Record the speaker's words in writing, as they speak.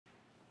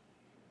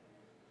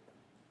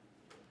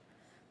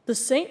The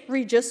St.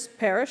 Regis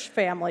Parish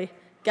family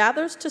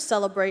gathers to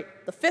celebrate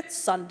the 5th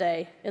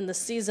Sunday in the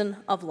season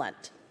of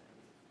Lent.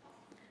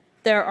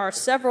 There are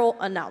several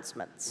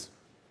announcements.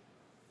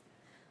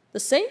 The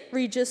St.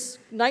 Regis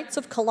Knights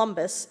of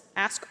Columbus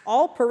ask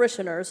all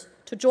parishioners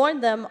to join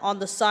them on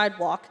the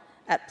sidewalk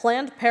at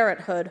Planned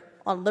Parenthood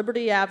on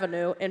Liberty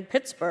Avenue in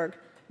Pittsburgh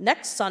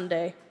next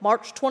Sunday,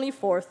 March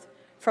 24th,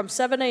 from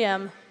 7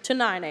 a.m. to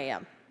 9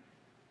 a.m.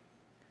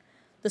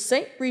 The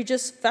St.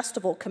 Regis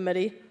Festival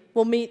Committee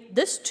will meet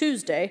this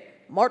Tuesday,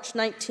 March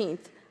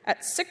 19th,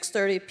 at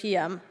 6:30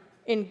 p.m.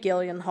 in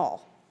Gillian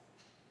Hall.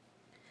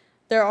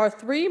 There are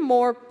 3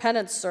 more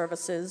penance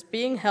services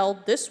being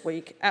held this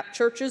week at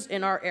churches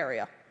in our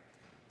area.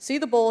 See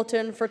the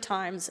bulletin for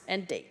times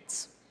and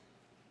dates.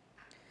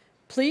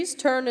 Please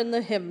turn in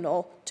the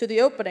hymnal to the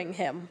opening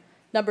hymn,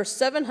 number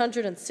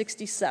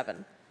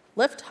 767,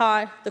 Lift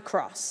High the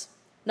Cross,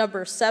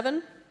 number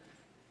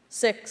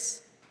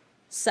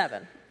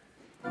 767.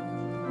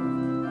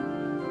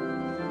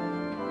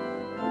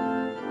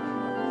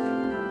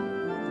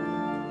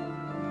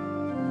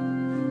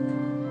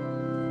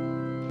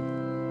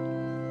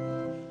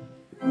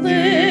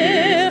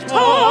 Lift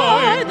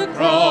high the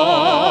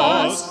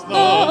cross, the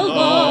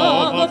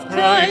love of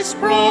Christ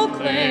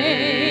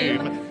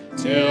proclaim,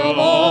 till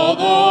all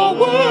the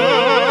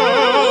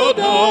world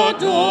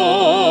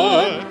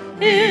adore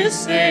his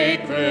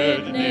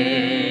sacred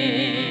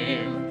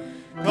name.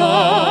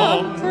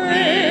 Come,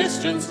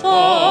 Christians,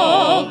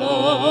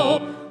 follow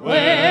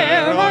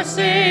where our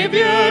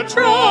Savior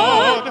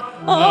trod,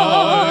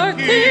 our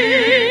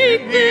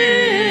King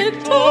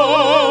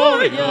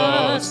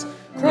victorious,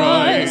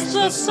 Christ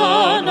the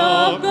Son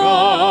of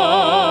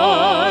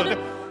God.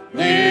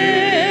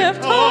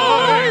 Lift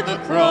high the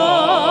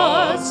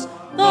cross,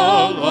 the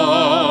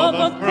love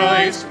of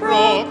Christ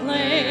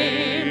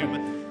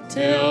proclaim,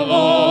 till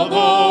all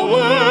the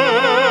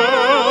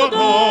world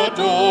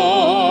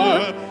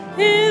adore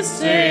his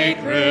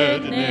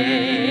sacred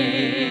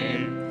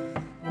name.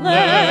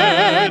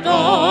 Led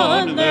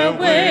on their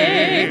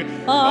way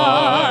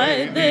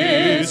by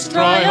this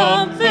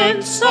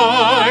triumphant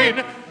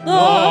sign, the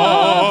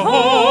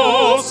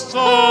hosts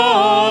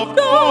of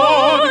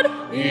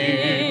God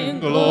in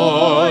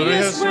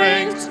glorious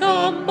ranks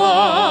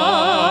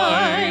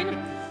combine.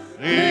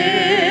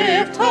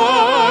 Lift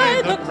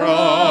high the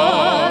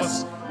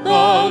cross, the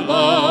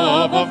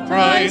love of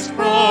Christ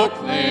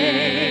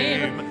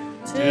proclaim,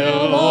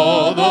 till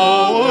all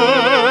the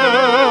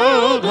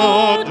world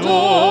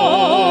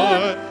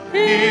adore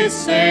his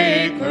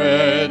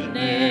sacred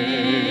name.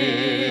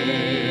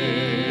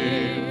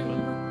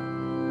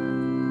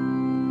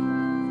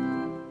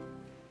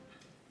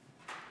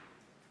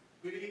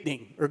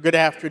 Or good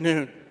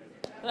afternoon.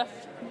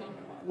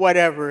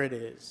 Whatever it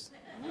is.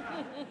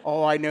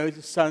 All I know is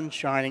the sun's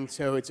shining,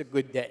 so it's a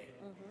good day.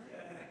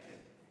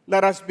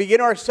 Let us begin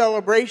our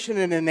celebration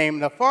in the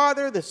name of the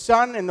Father, the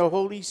Son, and the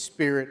Holy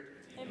Spirit.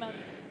 Amen.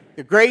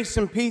 The grace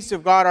and peace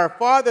of God our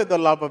Father, the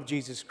love of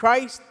Jesus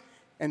Christ,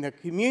 and the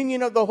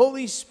communion of the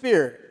Holy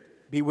Spirit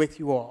be with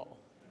you all.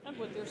 And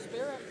with your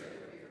spirit.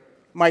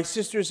 My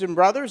sisters and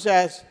brothers,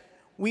 as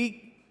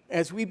we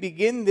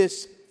begin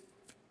this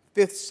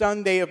 5th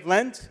Sunday of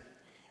Lent,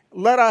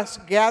 let us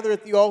gather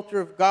at the altar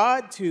of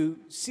God to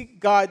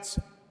seek God's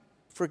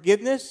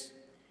forgiveness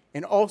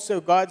and also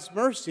God's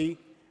mercy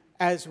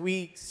as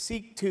we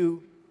seek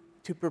to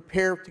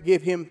prepare to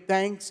give him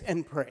thanks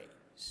and praise.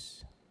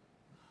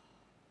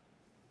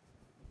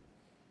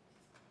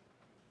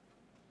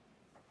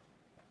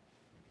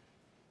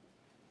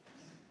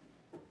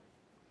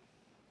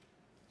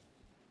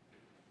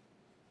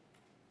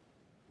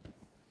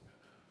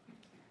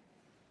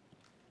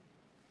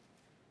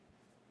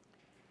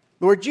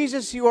 Lord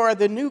Jesus, you are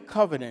the new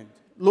covenant.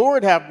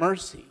 Lord, have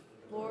mercy.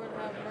 Lord,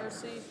 have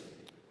mercy.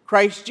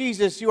 Christ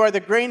Jesus, you are the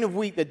grain of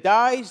wheat that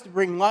dies to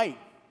bring life.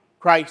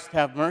 Christ,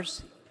 have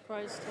mercy.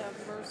 Christ,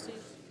 have mercy.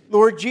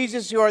 Lord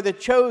Jesus, you are the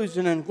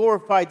chosen and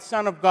glorified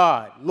Son of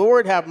God.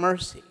 Lord, have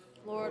mercy.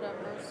 Lord, have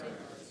mercy.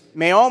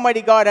 May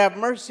Almighty God have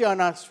mercy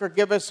on us,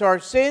 forgive us our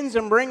sins,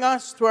 and bring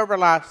us to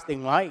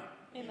everlasting life.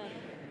 Amen.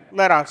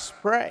 Let us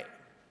pray.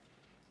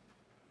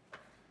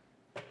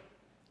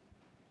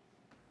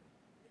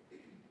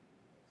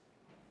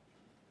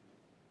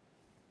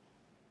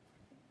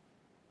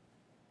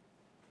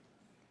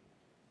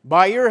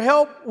 By your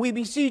help, we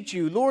beseech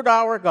you, Lord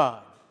our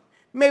God,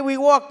 may we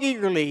walk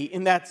eagerly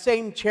in that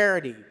same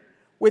charity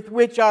with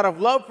which, out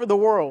of love for the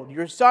world,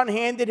 your Son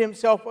handed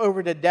himself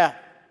over to death.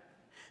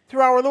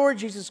 Through our Lord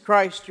Jesus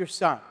Christ, your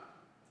Son,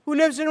 who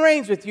lives and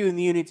reigns with you in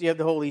the unity of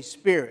the Holy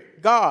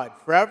Spirit, God,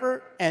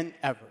 forever and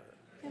ever.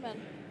 Amen.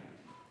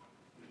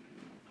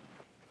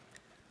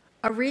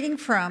 A reading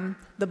from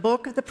the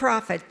book of the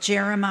prophet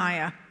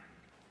Jeremiah.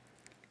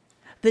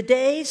 The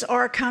days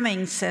are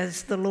coming,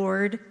 says the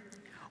Lord,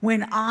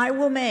 when I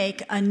will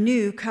make a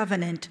new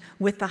covenant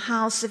with the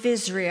house of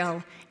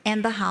Israel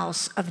and the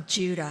house of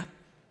Judah.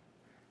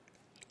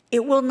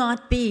 It will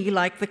not be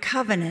like the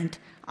covenant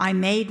I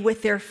made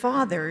with their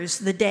fathers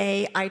the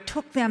day I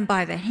took them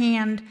by the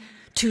hand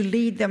to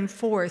lead them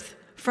forth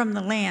from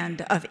the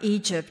land of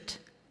Egypt,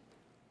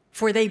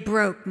 for they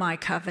broke my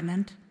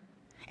covenant,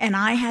 and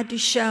I had to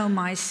show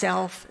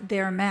myself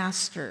their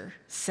master,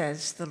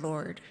 says the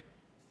Lord.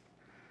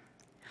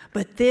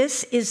 But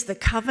this is the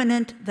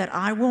covenant that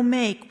I will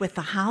make with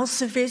the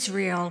house of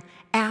Israel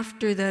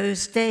after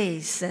those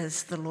days,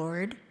 says the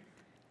Lord.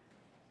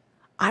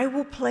 I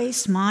will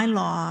place my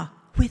law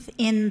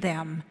within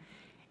them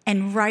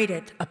and write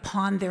it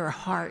upon their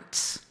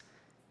hearts.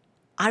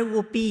 I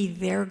will be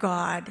their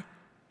God,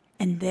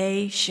 and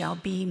they shall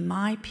be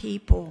my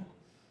people.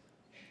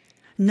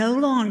 No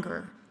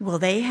longer will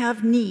they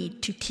have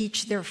need to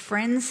teach their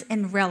friends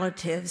and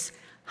relatives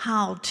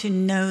how to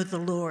know the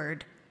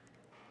Lord.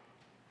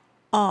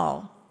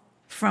 All,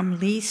 from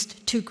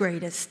least to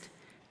greatest,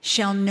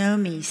 shall know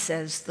me,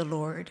 says the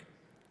Lord.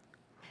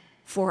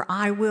 For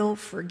I will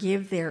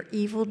forgive their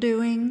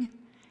evildoing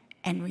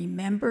and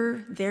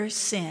remember their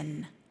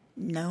sin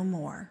no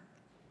more.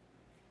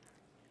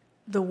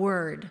 The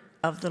word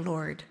of the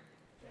Lord.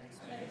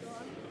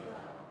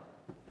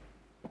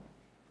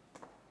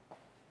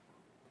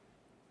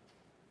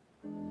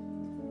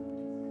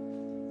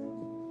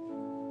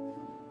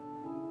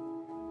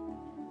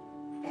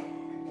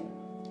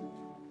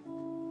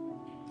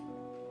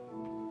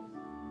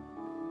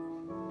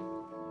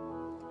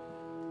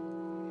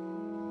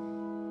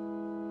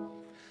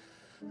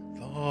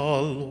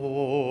 The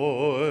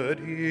Lord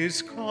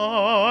is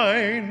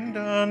kind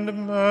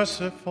and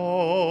merciful.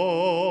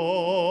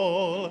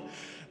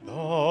 The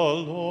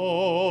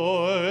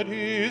Lord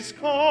is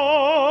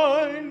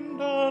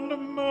kind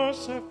and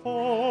merciful.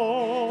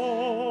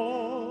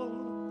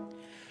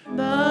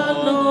 The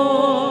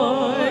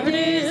Lord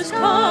is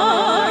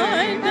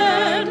kind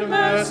and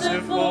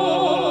merciful.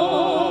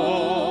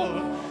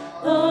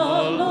 The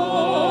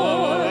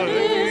Lord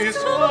is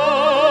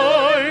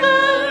kind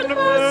and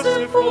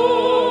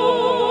merciful.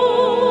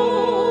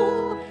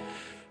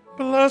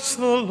 Bless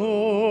the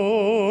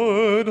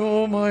Lord,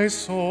 O my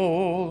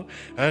soul,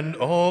 and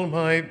all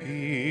my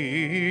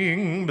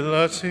being.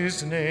 Bless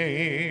his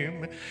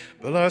name.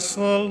 Bless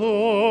the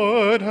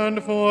Lord,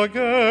 and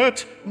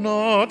forget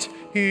not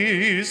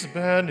his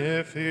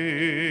benefits.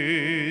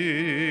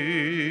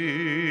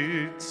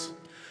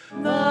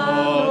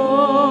 The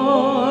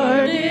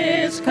Lord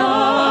is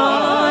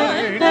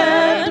kind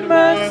and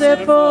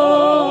merciful.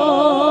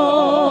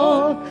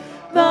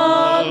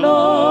 The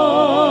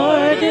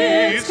Lord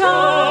is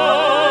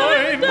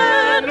kind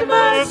and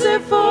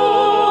merciful.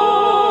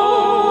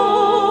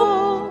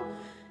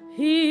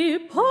 He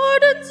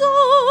pardons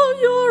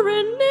all your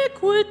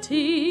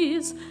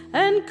iniquities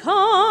and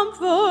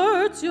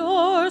comforts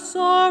your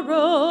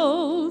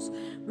sorrows,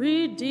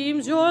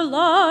 redeems your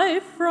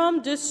life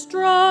from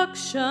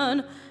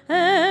destruction,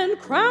 and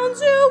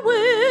crowns you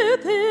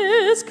with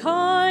his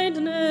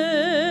kindness.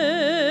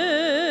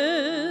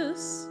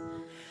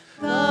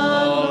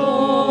 The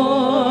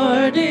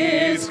Lord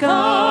is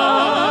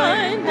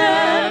kind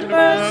and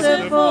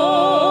merciful.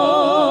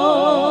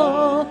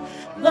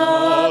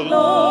 The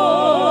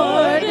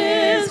Lord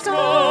is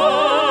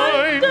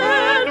kind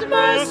and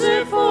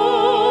merciful.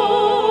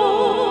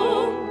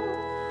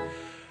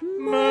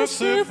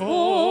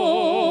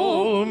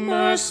 Merciful,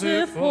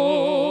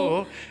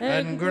 merciful,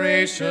 and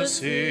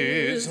gracious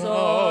is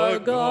our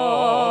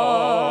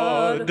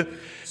God.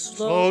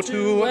 Slow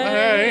to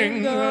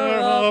anger,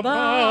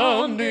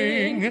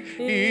 abounding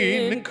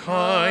in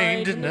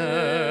kindness.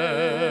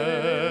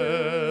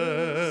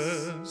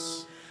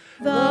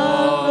 The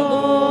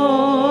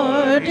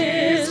Lord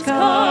is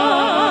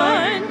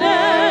kind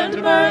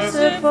and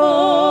merciful.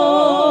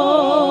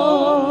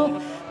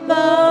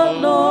 The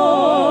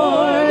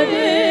Lord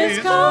is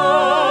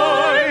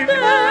kind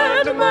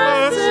and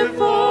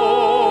merciful.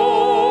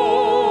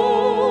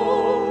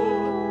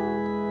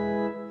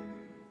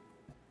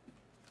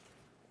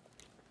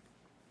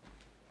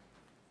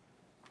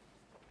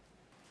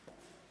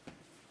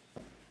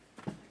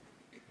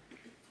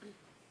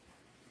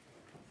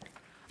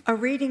 A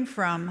reading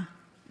from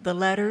the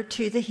letter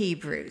to the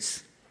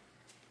Hebrews.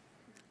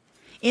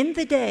 In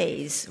the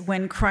days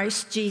when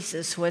Christ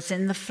Jesus was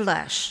in the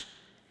flesh,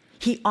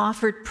 he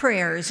offered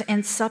prayers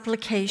and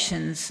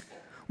supplications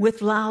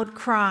with loud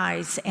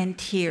cries and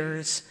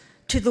tears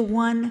to the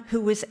one who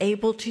was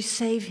able to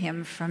save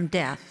him from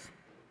death.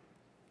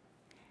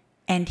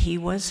 And he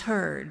was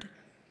heard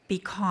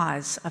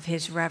because of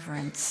his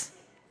reverence.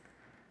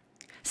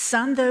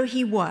 Son though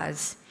he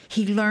was,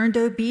 he learned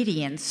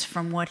obedience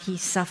from what he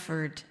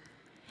suffered.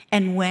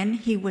 And when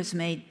he was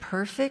made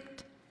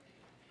perfect,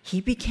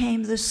 he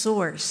became the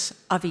source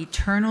of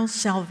eternal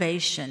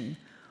salvation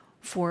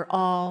for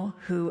all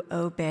who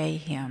obey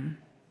him.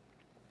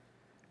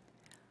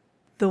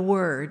 The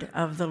word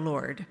of the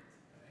Lord.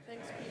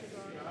 Thanks be to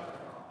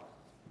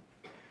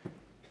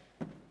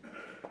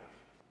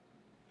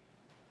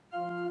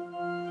God.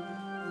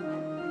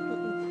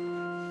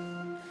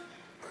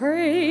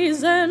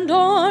 Praise and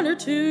honor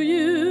to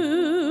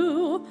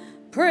you.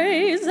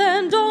 Praise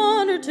and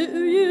honor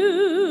to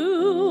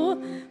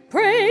you.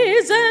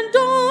 Praise and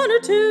honor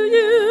to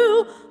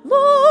you,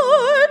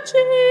 Lord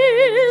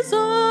Jesus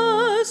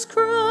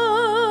Christ.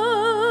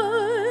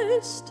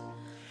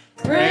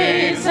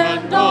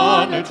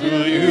 honor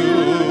to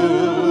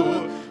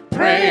you.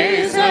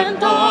 Praise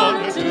and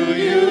honor to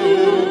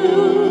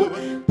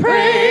you.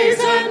 Praise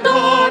and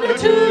honor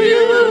to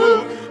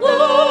you,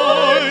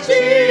 Lord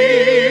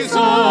Jesus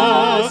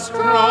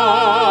Christ.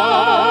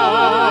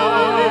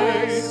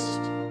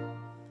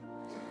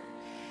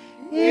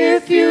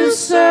 If you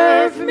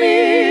serve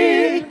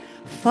me,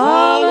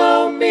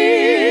 follow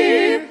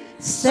me,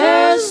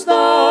 says the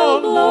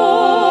Lord.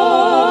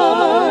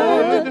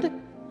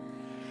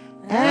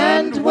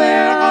 And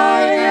where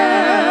I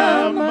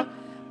am,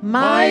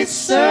 my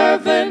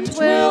servant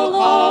will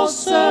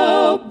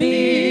also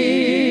be.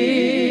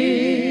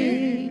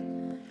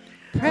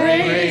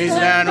 Praise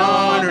and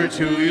honor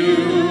to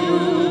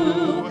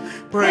you.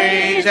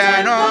 Praise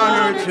and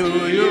honor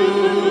to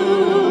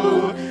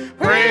you.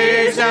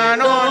 Praise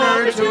and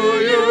honor to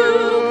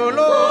you,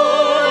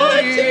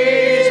 Lord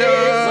Jesus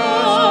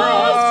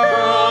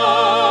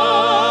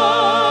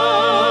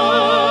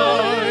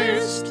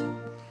Christ.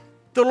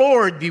 The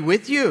Lord be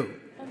with you.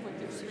 And with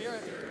your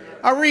spirit.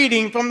 A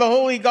reading from the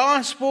Holy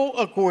Gospel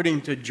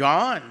according to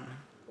John.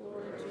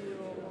 Glory to you,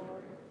 O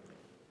Lord.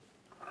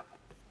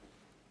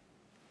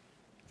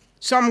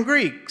 Some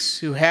Greeks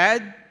who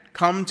had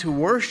come to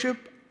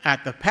worship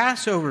at the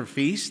Passover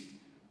feast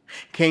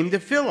came to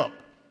Philip,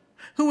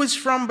 who was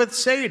from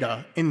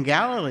Bethsaida in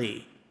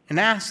Galilee, and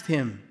asked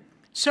him,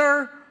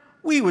 "Sir,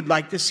 we would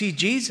like to see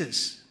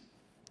Jesus."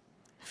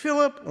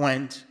 Philip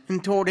went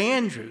and told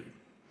Andrew.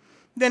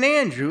 Then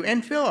Andrew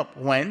and Philip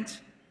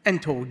went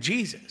and told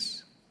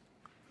Jesus.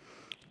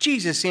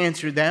 Jesus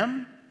answered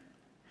them,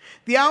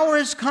 "The hour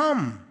has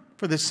come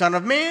for the Son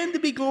of Man to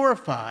be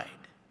glorified.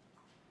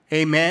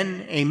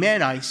 Amen,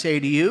 amen, I say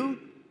to you,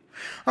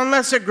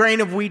 unless a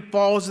grain of wheat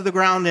falls to the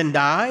ground and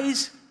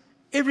dies,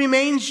 it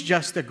remains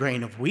just a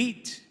grain of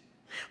wheat.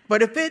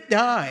 But if it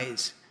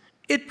dies,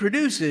 it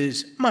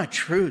produces much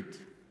fruit.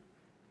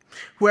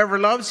 Whoever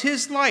loves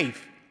his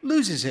life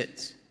loses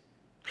it,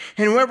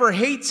 and whoever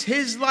hates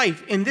his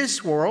life in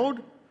this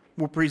world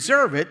will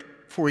preserve it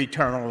for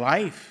eternal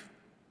life.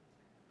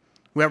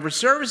 Whoever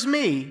serves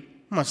me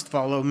must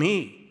follow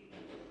me.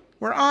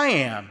 Where I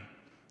am,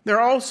 there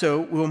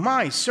also will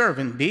my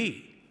servant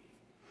be.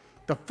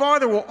 The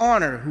Father will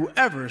honor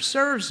whoever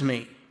serves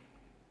me.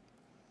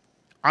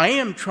 I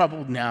am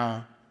troubled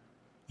now,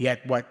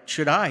 yet what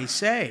should I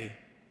say?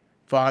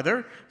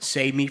 Father,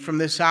 save me from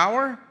this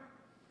hour?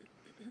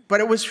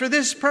 But it was for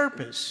this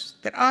purpose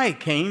that I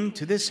came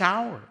to this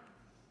hour.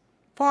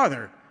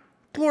 Father,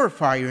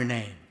 glorify your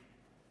name."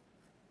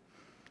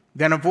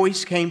 Then a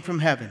voice came from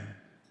heaven.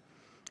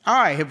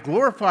 "I have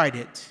glorified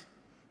it,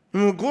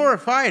 and will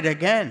glorify it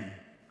again."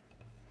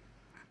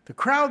 The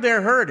crowd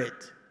there heard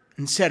it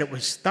and said it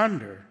was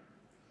thunder.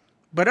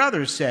 But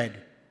others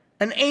said,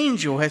 "An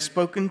angel has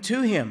spoken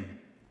to him."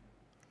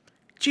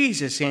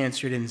 Jesus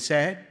answered and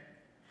said,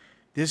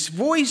 "This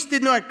voice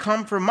did not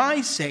come for my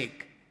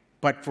sake,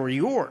 but for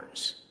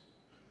yours.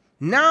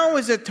 Now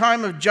is the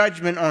time of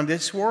judgment on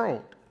this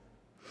world.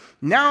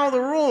 Now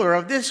the ruler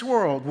of this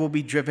world will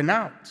be driven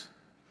out.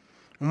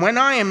 And when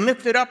I am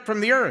lifted up from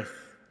the earth,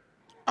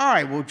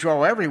 I will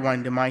draw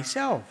everyone to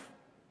myself."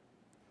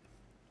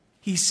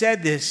 He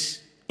said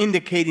this,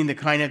 indicating the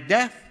kind of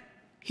death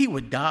he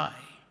would die.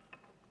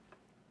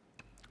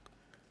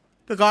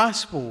 The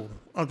Gospel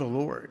of the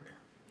Lord.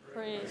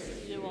 Praise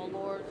to you, O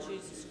Lord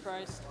Jesus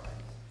Christ.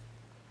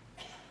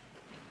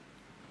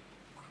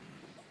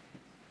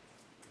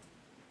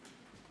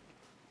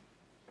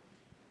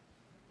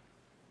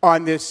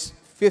 On this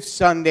fifth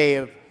Sunday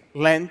of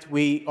Lent,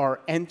 we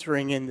are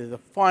entering into the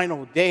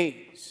final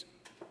days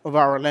of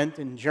our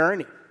Lenten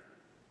journey.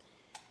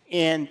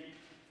 And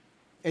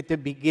at the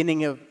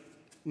beginning of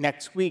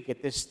next week,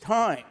 at this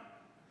time,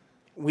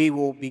 we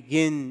will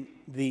begin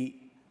the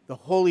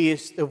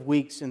holiest of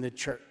weeks in the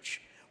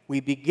church.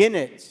 We begin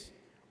it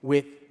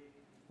with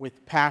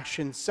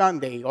Passion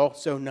Sunday,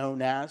 also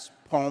known as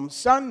Palm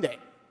Sunday.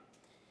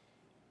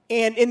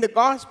 And in the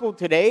Gospel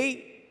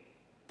today,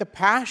 the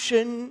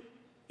Passion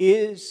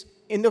is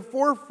in the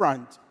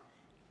forefront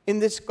in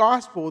this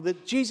Gospel,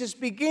 that Jesus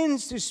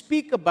begins to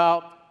speak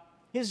about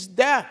his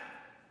death,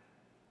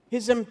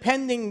 his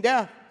impending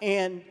death,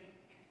 and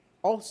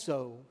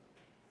also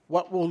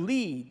what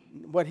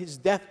his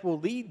death will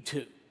lead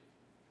to.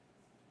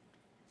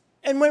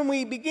 And when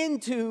we begin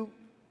to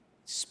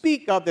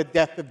speak of the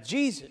death of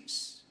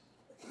Jesus,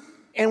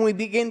 and we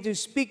begin to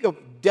speak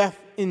of death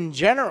in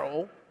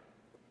general,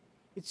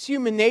 it's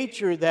human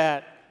nature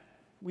that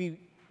we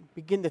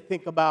begin to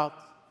think about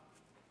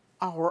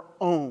our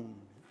own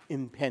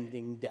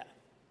impending death.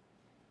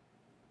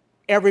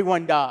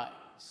 Everyone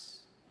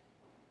dies.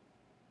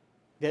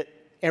 That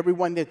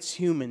everyone that's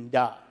human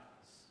dies.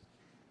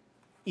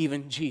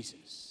 Even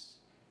Jesus.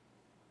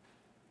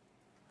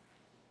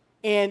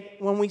 And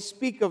when we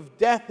speak of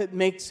death, it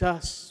makes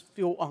us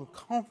feel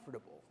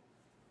uncomfortable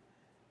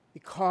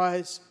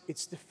because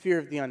it's the fear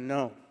of the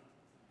unknown.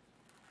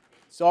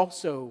 It's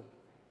also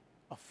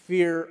a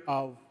fear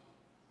of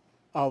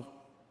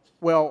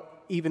well,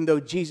 even though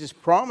Jesus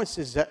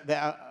promises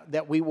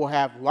that we will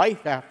have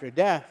life after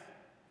death,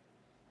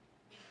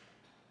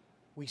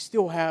 we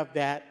still have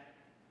that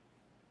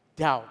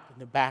doubt in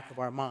the back of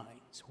our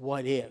minds.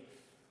 What if?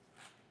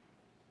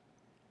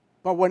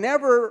 But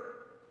whenever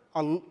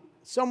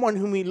someone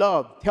whom we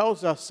love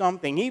tells us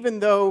something, even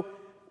though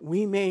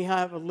we may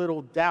have a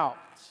little doubt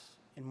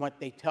in what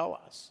they tell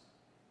us,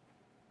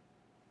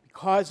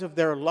 because of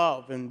their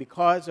love and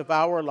because of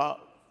our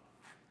love,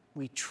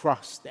 we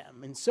trust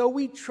them. And so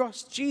we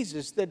trust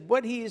Jesus that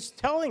what he is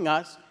telling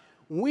us,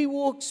 we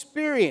will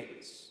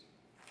experience,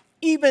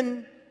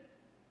 even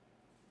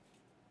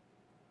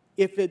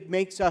if it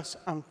makes us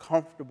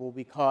uncomfortable,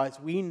 because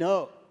we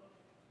know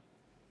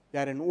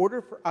that in order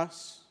for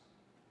us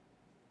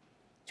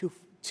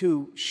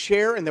to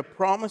share in the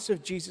promise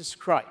of Jesus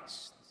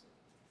Christ,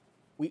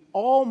 we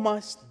all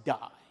must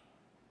die.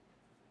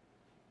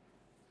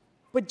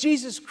 But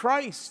Jesus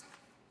Christ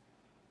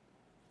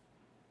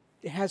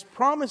has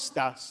promised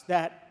us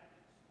that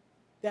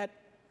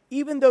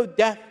even though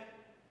death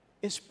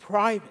is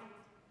private,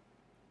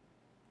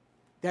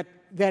 that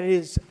it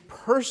is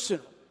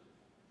personal,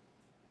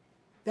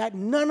 that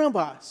none of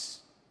us,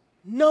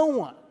 no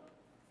one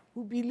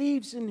who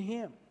believes in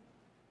him,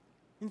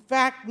 in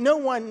fact, no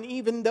one,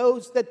 even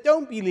those that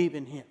don't believe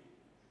in him,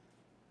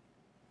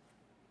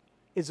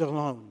 is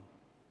alone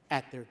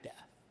at their death.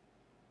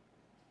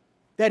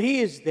 That he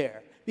is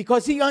there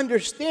because he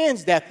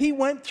understands death. He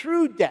went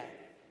through death.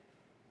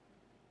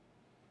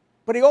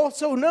 But he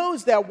also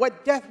knows that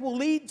what death will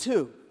lead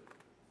to,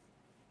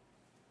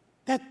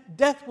 that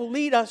death will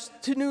lead us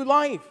to new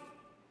life.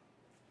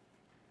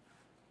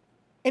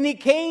 And he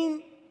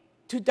came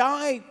to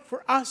die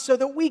for us so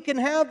that we can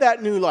have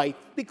that new life,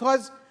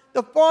 because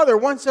the Father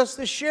wants us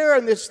to share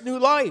in this new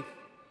life.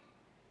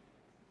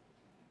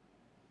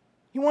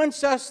 He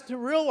wants us to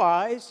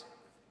realize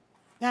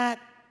that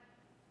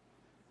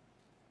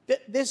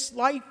this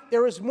life,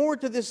 there is more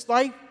to this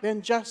life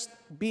than just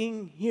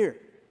being here.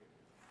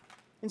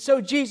 And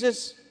so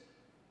Jesus,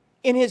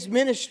 in his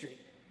ministry,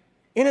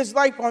 in his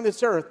life on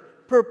this earth,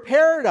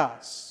 prepared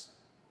us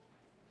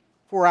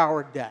for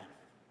our death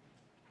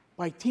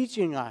by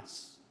teaching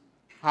us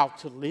how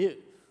to live,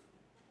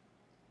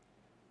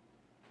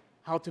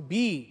 how to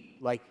be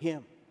like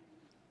him.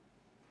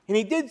 And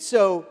he did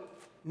so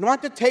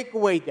not to take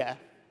away death,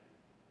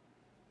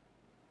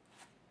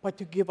 but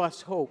to give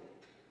us hope,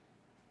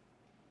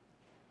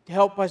 to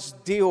help us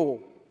deal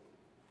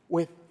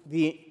with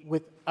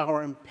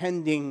our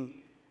impending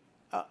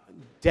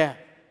death,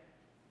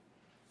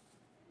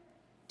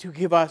 to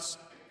give us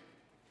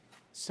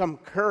some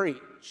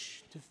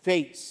courage to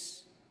face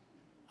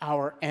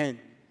our end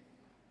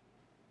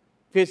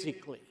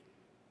physically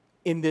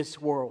in this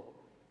world,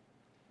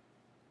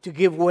 to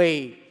give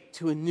way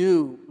to a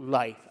new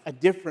life, a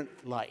different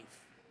life,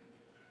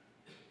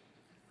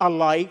 a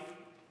life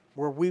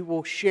where we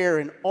will share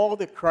in all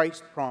that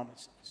Christ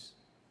promises,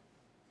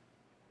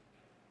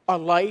 a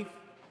life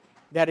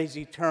that is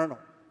eternal,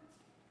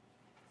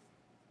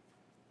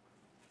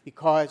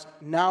 because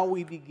now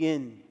we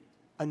begin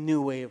a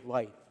new way of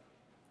life,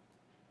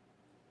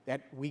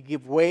 that we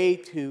give way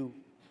to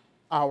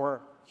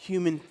our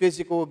human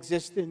physical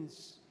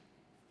existence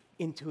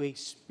into a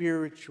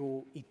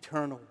spiritual,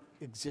 eternal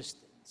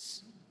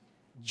existence,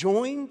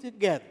 joined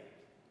together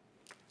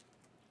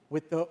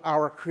with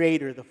our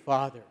Creator, the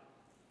Father,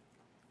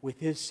 with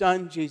his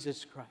Son,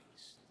 Jesus Christ,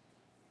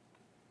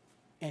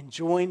 and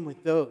join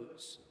with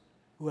those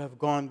who have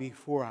gone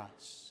before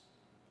us,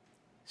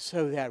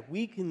 so that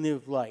we can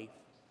live life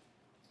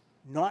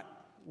not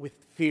with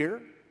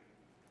fear,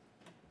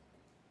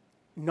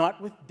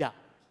 not with doubt,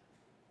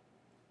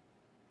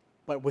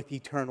 but with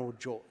eternal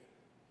joy.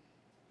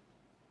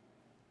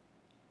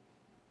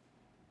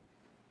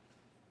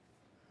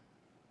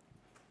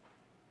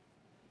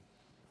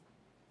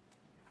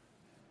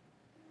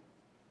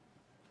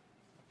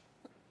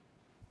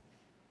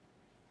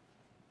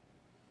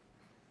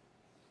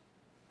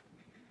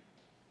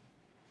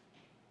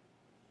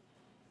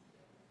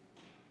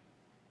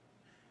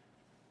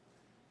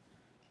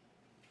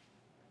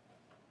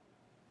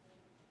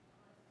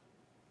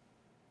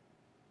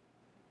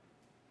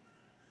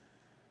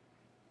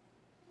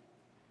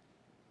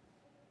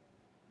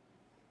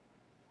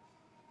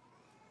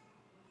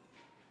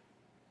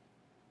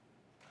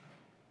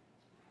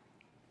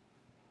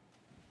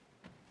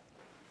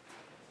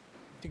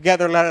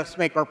 Together, let us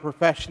make our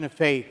profession of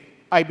faith.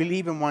 I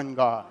believe in one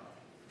God,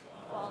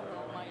 Father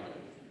Almighty,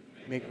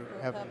 maker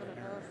of heaven and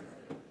earth,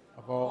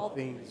 of all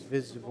things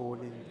visible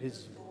and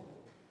invisible.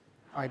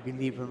 I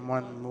believe in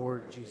one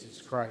Lord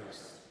Jesus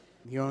Christ,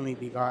 the only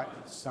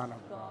begotten Son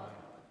of God,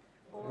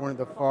 born of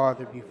the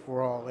Father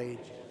before all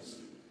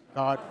ages,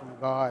 God from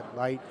God,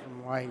 light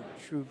from light,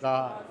 true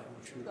God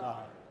from true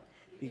God,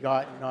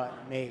 begotten,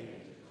 not made,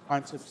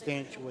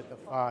 consubstantial with the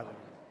Father.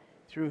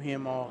 Through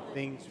him all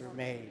things were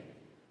made.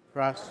 For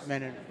us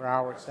men and for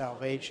our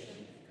salvation,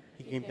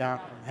 he came down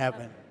from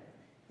heaven,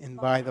 and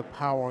by the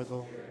power of the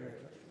Holy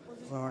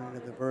Spirit, born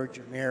of the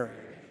Virgin Mary,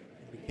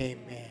 and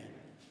became man.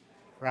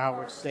 For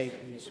our sake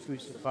he was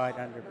crucified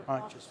under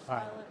Pontius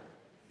Pilate.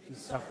 He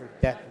suffered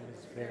death and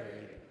was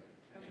buried,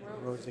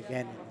 and rose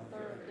again on the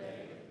third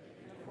day.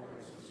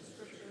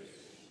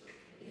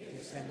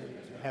 ascended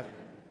into heaven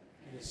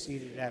and is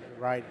seated at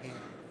the right hand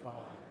of the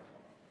Father.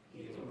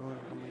 He is going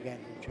to come again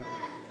to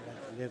judge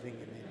the living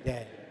and the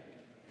dead,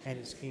 and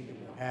his kingdom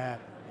will have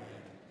no end.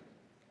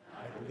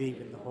 I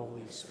believe in the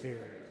Holy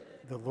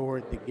Spirit, the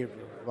Lord, the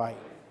giver of life,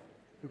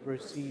 who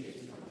proceeds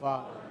from the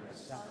Father and the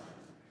Son,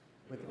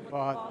 with the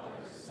Father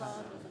and the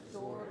Son,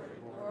 adored and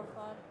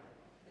glorified.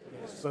 He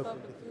has spoken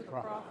to the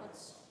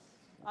prophets.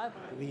 I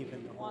believe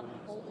in the one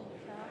Holy holy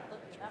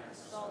Catholic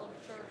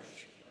apostolic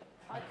church.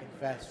 I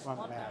confess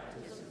one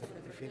baptism for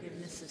the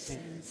forgiveness of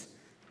sins,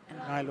 and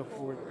I look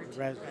forward to the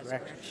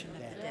resurrection of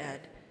the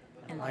dead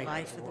and the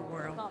life of the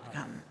world to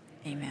come.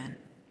 Amen.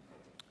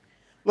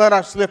 Let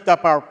us lift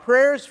up our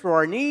prayers for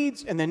our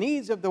needs and the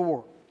needs of the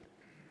world.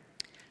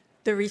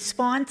 The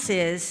response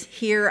is,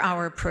 hear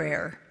our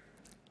prayer.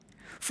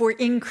 For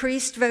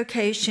increased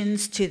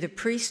vocations to the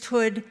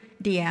priesthood,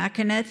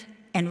 diaconate,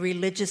 and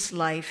religious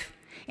life,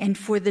 and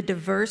for the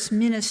diverse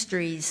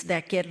ministries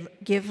that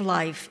give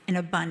life in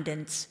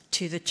abundance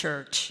to the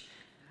church.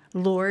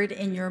 Lord,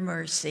 in your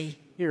mercy.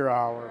 Hear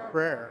our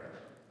prayer.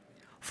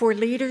 For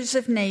leaders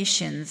of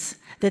nations,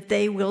 that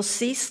they will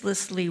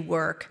ceaselessly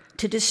work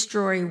to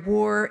destroy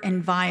war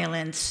and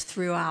violence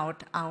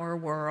throughout our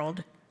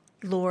world.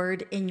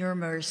 Lord, in your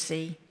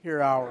mercy.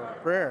 Hear our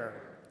prayer.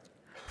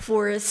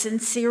 For a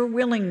sincere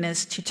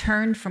willingness to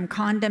turn from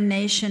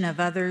condemnation of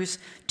others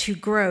to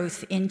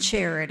growth in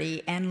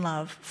charity and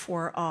love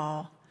for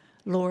all.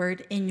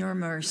 Lord, in your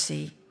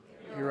mercy.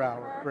 Hear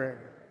our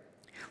prayer.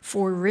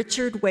 For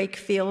Richard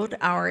Wakefield,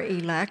 our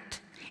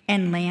elect,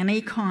 and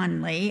Lanny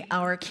Conley,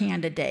 our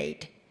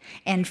candidate,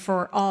 and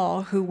for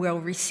all who will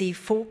receive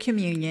full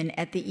communion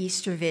at the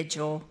Easter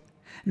Vigil,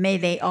 may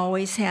they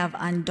always have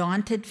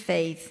undaunted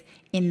faith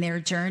in their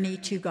journey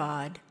to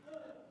God.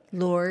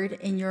 Lord,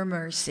 in your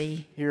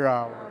mercy. Hear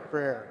our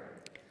prayer.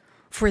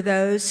 For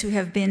those who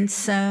have been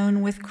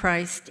sown with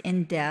Christ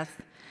in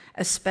death,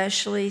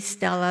 especially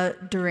Stella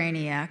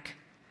Duraniak,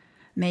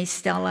 may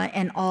Stella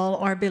and all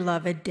our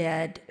beloved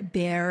dead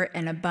bear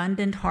an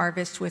abundant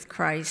harvest with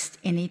Christ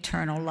in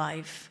eternal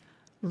life.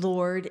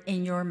 Lord,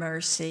 in your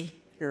mercy.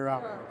 Hear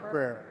our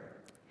prayer.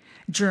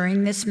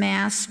 During this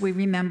Mass, we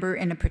remember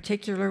in a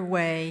particular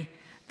way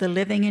the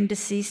living and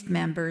deceased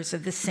members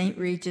of the St.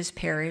 Regis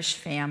Parish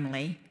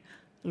family.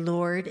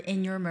 Lord,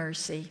 in your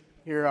mercy.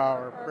 Hear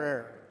our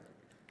prayer.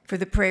 For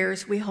the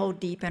prayers we hold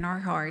deep in our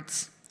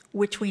hearts,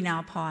 which we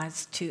now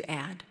pause to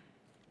add.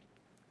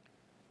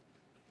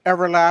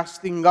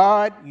 Everlasting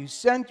God, you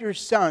sent your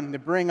Son to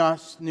bring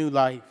us new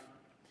life.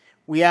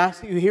 We ask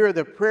that you hear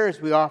the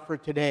prayers we offer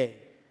today.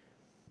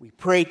 We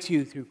pray to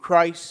you through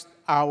Christ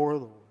our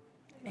Lord.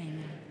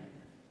 Amen.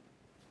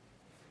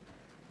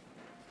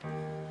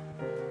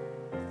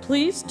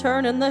 Please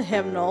turn in the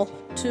hymnal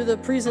to the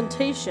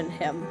presentation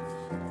hymn,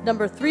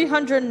 number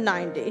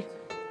 390,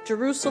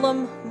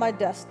 Jerusalem, My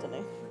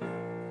Destiny.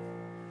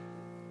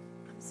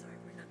 I'm sorry,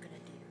 we're not going to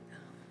do,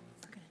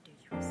 we're going to do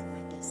Jerusalem,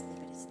 My Destiny,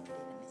 but it's not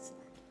even this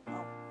one.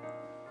 Oh,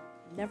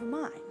 never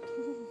mind.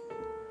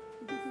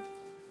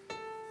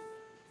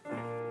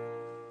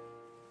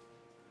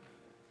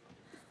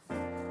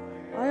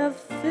 I have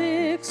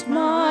fixed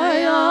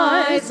my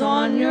eyes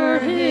on your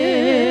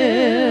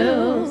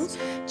hills,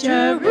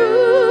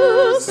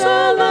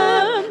 Jerusalem,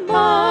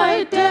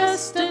 my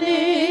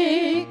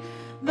destiny.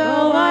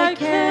 Though I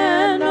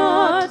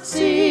cannot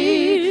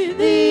see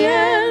the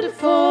end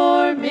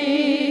for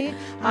me,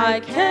 I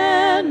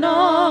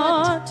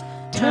cannot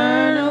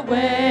turn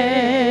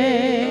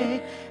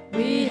away.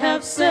 We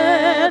have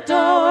set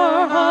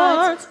our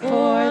hearts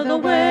for the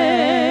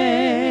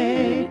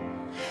way.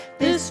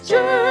 This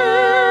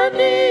journey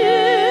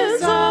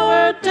is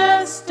our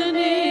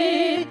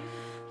destiny.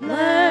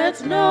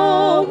 Let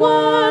no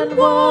one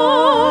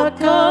walk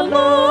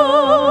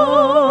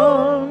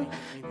alone.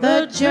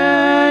 The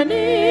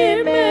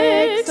journey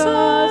makes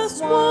us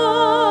one.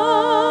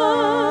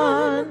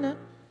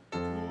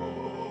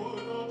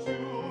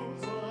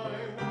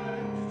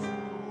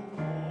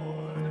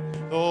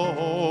 The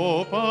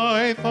hope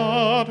I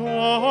thought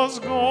was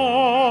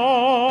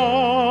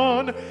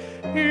gone,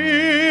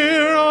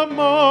 here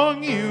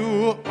among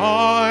you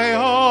I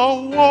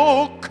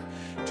awoke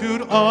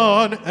to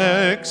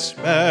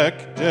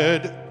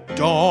unexpected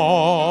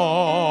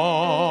dawn.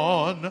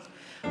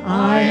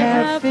 I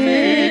have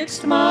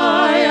fixed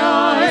my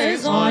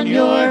eyes on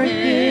your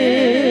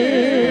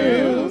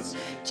hills,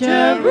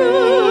 Jerusalem,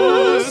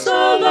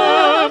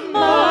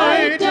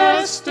 my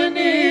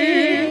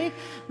destiny.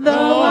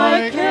 Though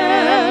I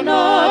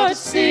cannot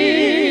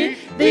see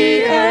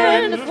the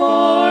end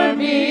for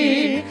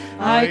me,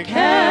 I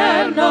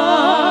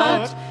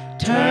cannot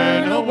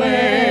turn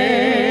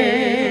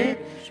away.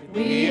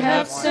 We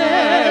have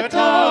set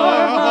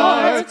our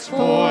hearts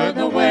for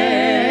the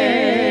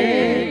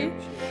way.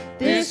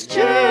 This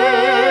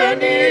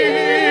journey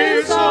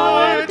is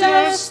our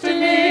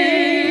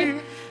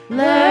destiny.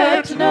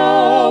 Let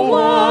no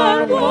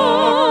one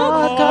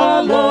walk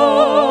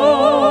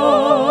alone.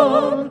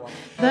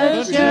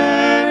 The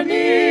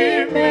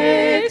journey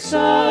makes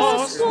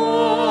us one.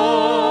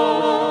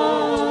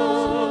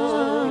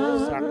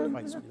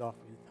 Sacrifice we offer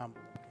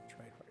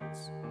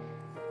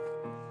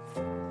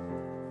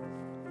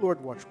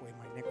Lord, wash away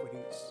my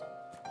iniquities.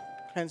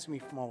 Cleanse me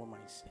from all of my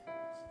sins.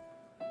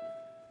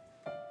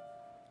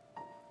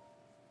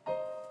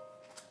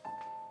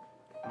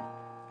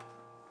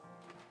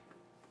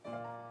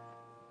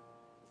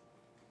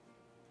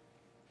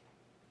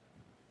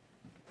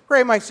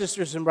 Pray, my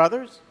sisters and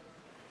brothers,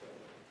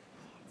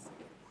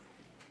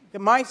 that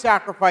my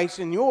sacrifice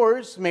and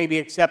yours may be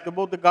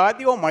acceptable to God,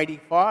 the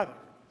Almighty Father.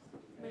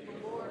 May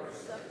the Lord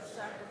accept the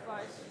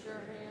sacrifice at your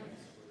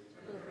hands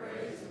for the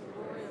praise and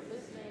glory of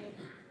his name,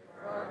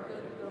 for our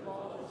good and good of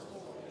all his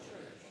holy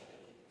church.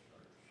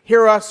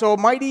 Hear us,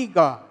 Almighty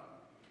God,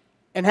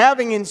 and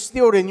having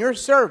instilled in your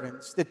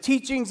servants the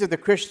teachings of the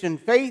Christian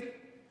faith,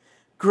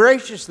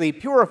 graciously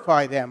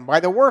purify them by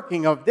the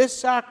working of this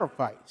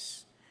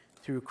sacrifice,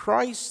 through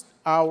Christ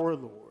our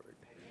Lord.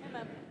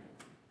 Amen.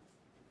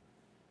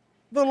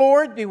 The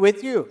Lord be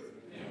with you.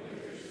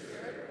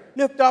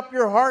 Lift up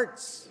your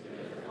hearts.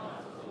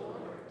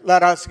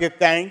 Let us give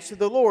thanks to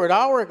the Lord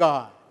our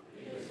God.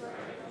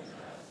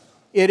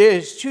 It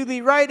is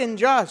truly right and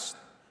just,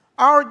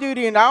 our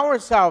duty and our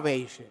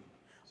salvation,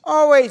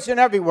 always and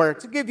everywhere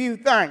to give you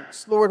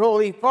thanks, Lord,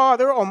 Holy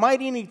Father,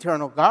 Almighty and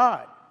eternal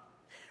God.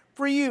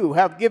 For you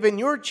have given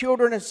your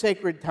children a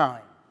sacred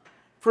time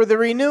for the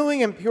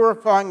renewing and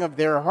purifying of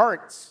their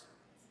hearts,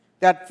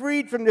 that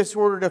freed from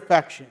disordered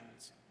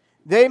affections,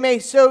 they may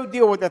so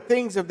deal with the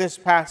things of this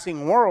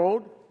passing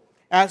world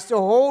as to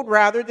hold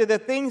rather to the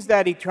things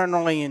that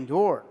eternally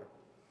endure.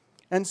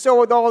 And so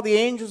with all the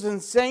angels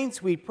and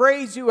saints, we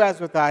praise you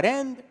as without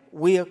end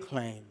we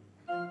acclaim.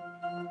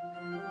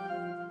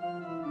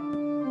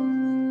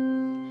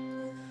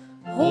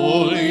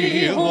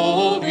 Holy,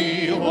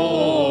 holy,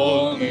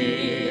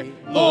 holy,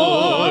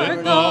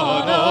 Lord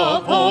God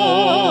of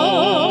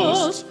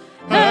hosts,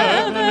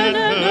 heaven and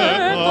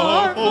earth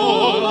are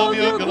full of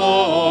your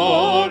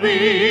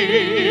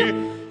glory.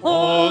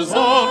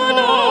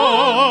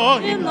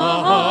 Hosanna in the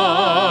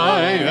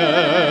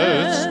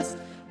highest.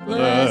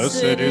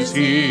 Blessed is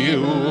he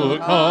who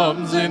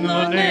comes in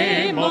the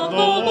name of the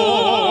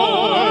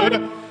Lord.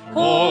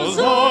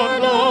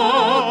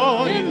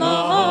 Hosanna in the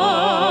highest.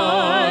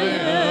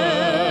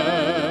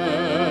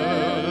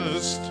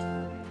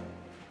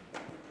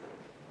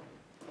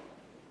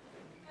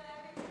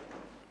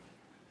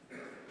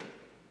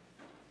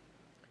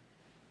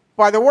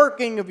 By the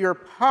working of your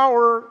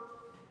power,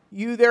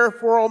 you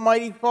therefore,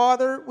 Almighty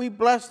Father, we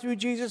bless through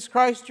Jesus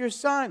Christ, your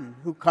Son,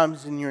 who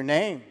comes in your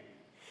name.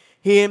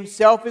 He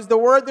himself is the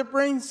word that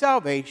brings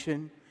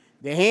salvation,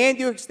 the hand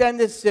you extend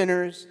to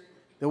sinners,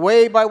 the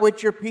way by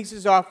which your peace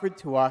is offered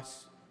to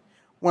us.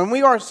 When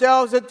we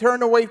ourselves had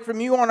turned away from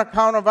you on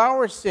account of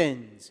our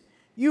sins,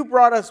 you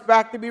brought us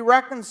back to be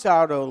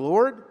reconciled, O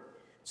Lord,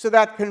 so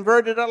that,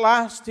 converted at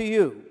last to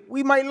you,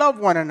 we might love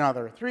one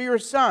another through your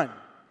Son,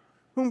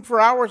 whom for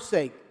our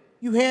sake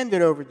you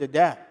handed over to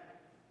death.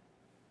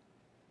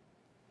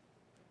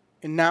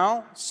 And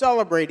now,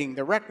 celebrating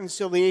the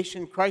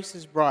reconciliation Christ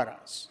has brought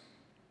us,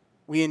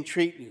 we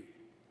entreat you,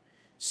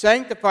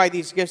 sanctify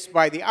these gifts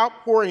by the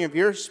outpouring of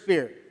your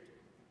Spirit,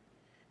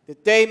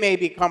 that they may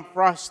become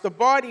for us the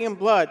body and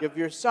blood of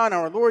your Son,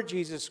 our Lord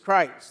Jesus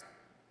Christ,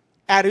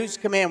 at whose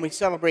command we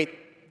celebrate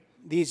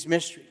these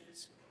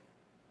mysteries.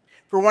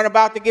 For one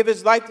about to give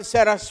his life to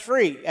set us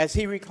free, as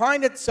he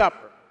reclined at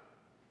supper,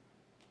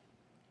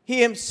 he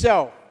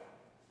himself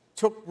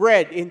took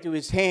bread into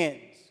his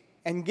hands,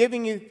 and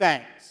giving you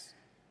thanks,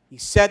 he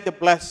said the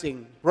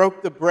blessing,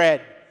 broke the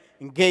bread,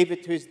 and gave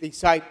it to his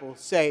disciples,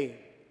 saying,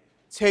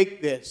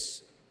 "Take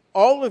this,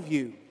 all of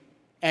you,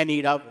 and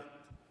eat of it.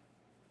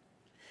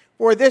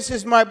 For this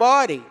is my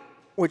body,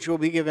 which will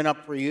be given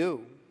up for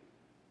you."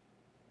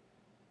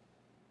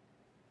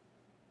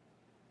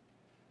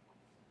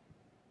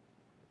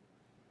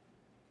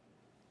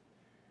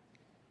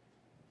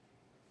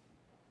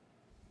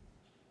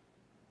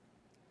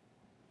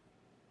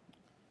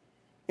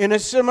 In a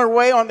similar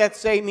way, on that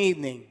same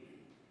evening,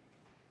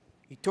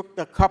 he took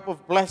the cup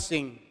of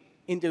blessing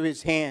into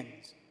his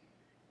hands,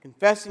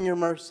 confessing your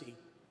mercy,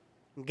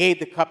 and gave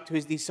the cup to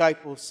his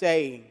disciples,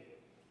 saying,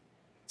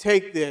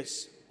 "Take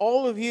this,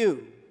 all of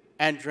you,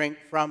 and drink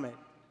from it.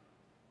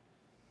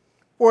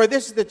 For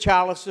this is the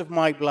chalice of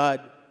my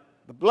blood,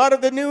 the blood of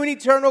the new and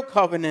eternal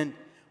covenant,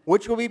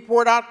 which will be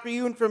poured out for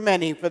you and for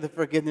many for the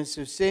forgiveness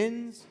of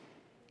sins.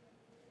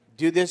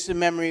 Do this in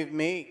memory of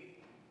me."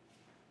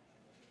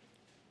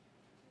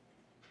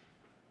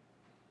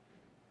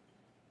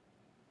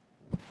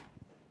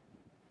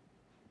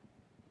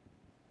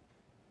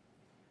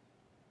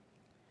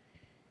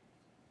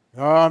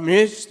 The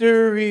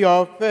mystery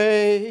of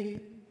faith.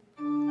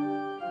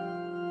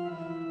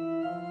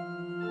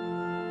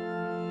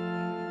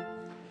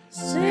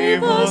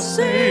 Save us,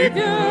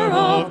 Savior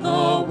of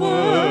the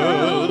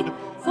world,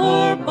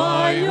 for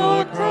by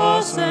your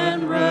cross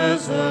and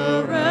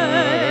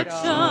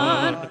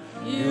resurrection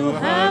you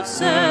have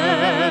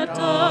set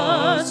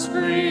us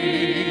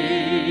free.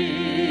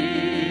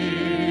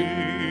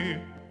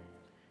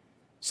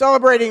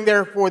 Celebrating,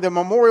 therefore, the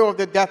memorial of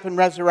the death and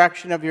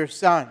resurrection of your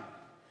Son,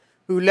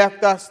 who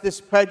left us this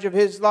pledge of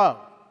his love,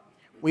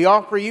 we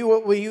offer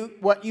you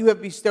what you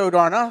have bestowed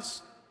on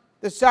us,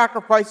 the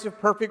sacrifice of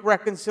perfect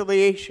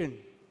reconciliation.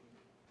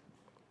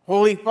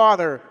 Holy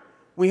Father,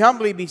 we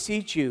humbly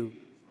beseech you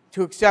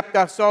to accept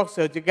us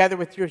also together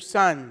with your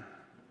Son,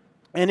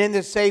 and in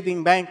this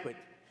saving banquet,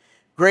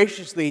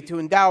 graciously to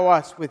endow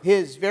us with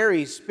his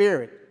very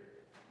Spirit,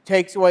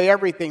 takes away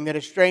everything that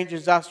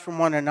estranges us from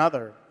one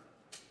another.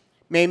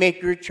 May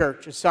make your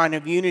church a sign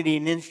of unity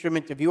and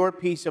instrument of your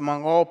peace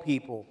among all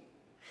people.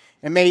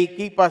 And may he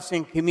keep us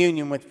in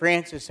communion with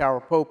Francis, our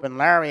Pope, and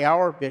Larry,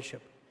 our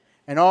Bishop,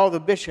 and all the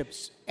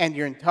bishops and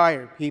your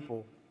entire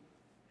people.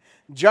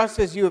 Just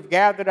as you have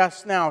gathered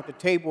us now at the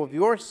table of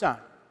your Son,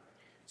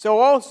 so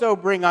also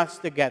bring us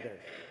together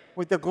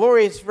with the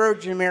glorious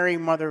Virgin Mary,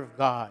 Mother of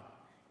God,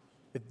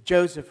 with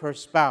Joseph, her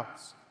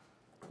spouse,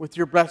 with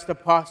your blessed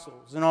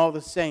apostles and all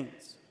the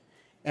saints,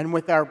 and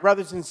with our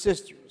brothers and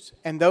sisters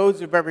and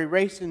those of every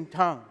race and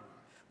tongue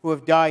who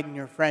have died in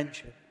your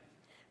friendship.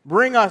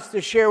 Bring us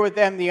to share with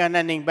them the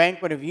unending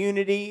banquet of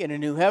unity in a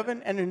new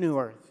heaven and a new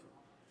earth,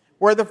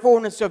 where the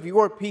fullness of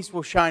your peace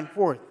will shine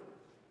forth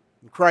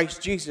in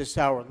Christ Jesus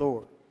our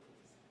Lord.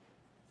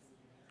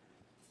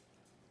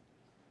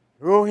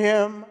 Through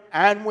him,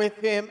 and with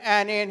him,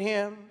 and in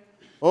him,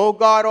 O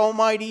God,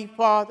 Almighty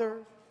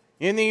Father,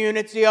 in the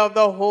unity of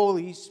the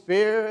Holy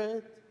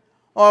Spirit,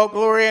 all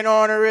glory and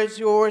honor is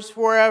yours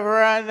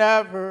forever and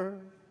ever.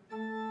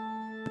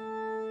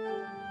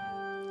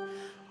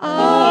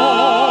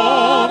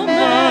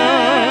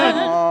 Amen.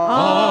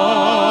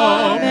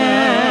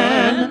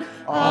 Amen.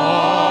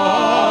 Amen.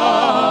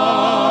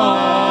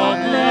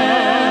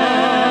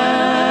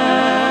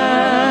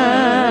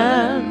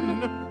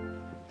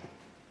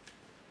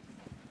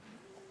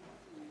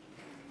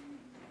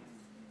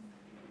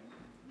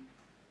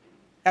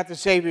 At the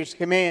Savior's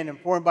command,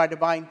 informed by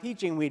divine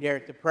teaching, we dare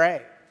to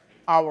pray.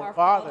 Our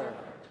Father,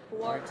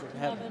 who art in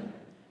heaven,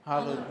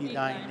 hallowed be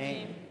thy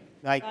name.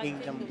 Thy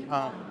kingdom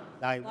come,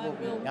 thy will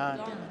be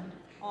done,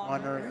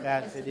 on earth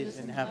as it is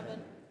in heaven.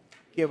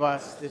 Give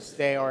us this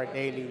day our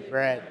daily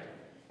bread,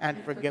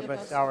 and forgive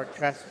us our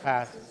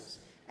trespasses,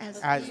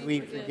 as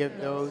we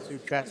forgive those who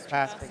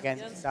trespass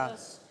against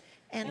us.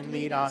 And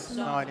lead us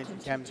not into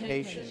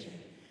temptation,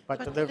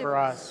 but deliver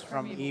us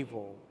from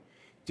evil.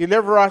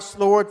 Deliver us,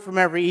 Lord, from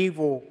every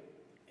evil.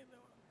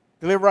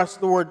 Deliver us,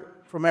 Lord,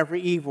 from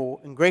every evil,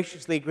 and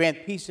graciously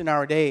grant peace in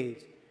our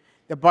days,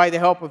 that by the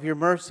help of your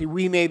mercy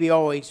we may be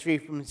always free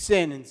from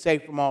sin and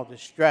safe from all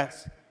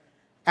distress,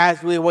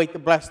 as we await the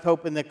blessed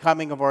hope and the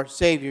coming of our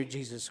Savior,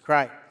 Jesus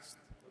Christ.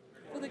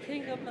 for the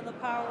kingdom and the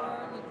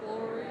power and the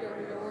glory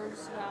are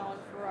yours now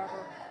and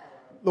forever.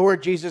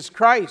 Lord Jesus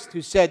Christ,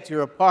 who said to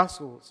your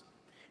apostles,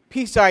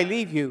 "Peace I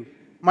leave you,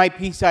 my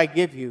peace I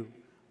give you.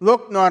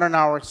 Look not on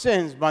our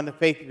sins, but on the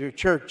faith of your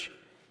church,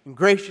 and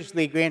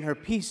graciously grant her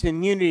peace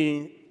and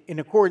unity in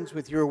accordance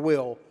with your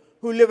will,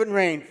 who live and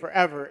reign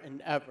forever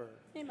and ever."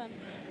 Amen.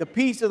 The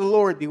peace of the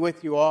Lord be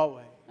with you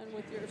always. And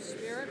with your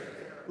spirit.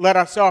 Let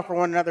us offer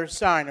one another a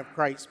sign of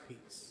Christ's peace.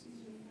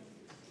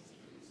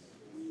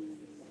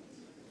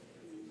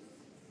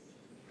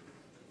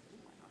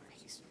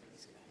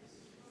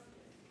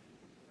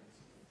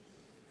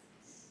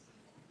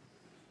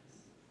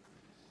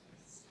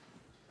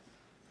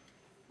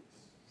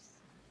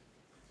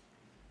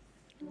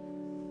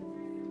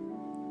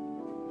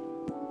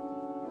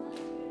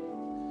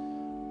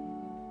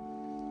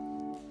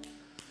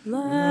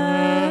 Lamb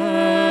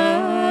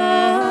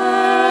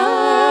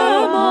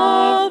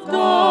of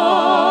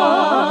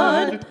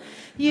God,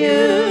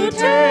 you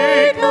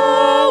take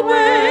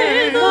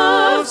away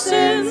the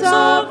sins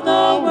of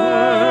the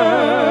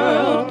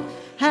world.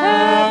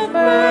 Have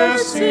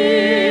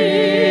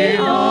mercy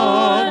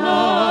on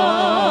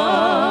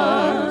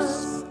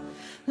us.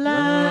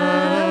 Lamb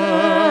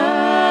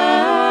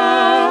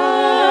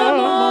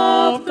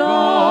of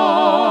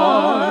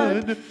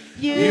God,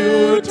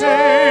 you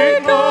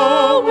take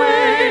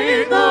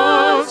away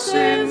the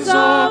sins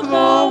of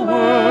the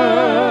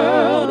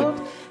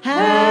world.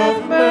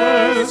 Have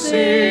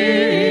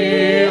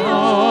mercy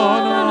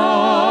on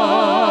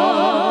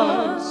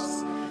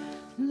us.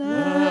 Lamb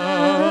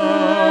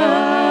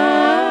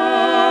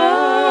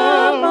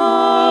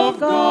of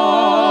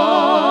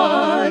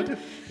God,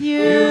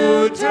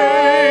 you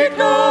take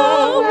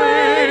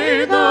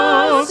away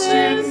the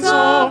sins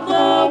of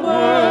the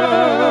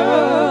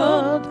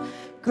world.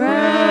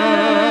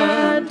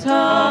 Grant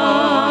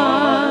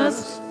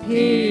us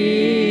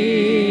peace.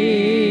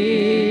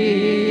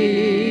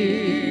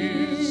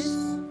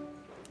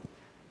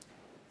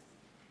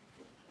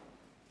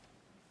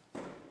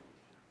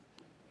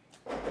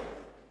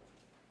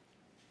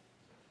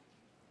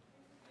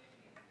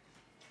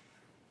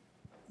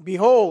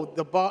 Behold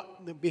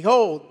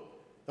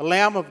the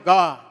Lamb of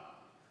God.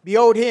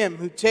 Behold him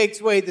who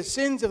takes away the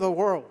sins of the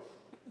world.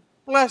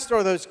 Blessed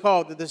are those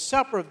called to the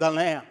supper of the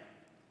Lamb.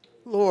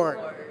 Lord,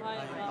 I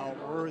am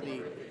not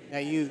worthy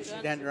that you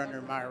should enter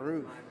under my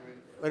roof,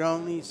 but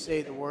only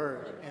say the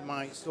word, and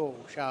my soul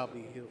shall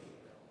be healed.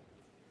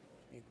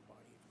 May the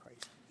body of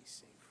Christ be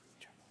saved from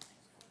eternal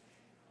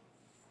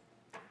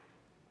life.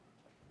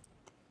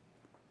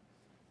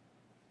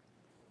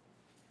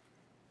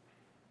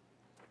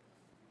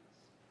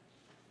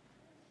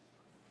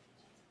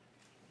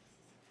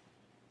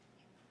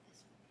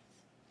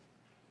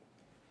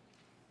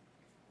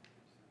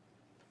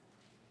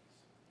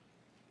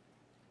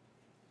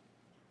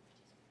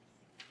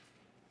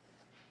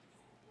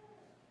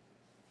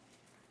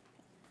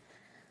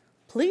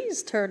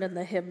 Please turn in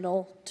the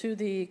hymnal to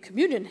the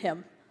communion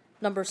hymn,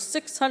 number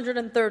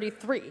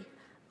 633,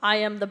 I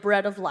Am the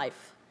Bread of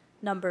Life,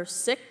 number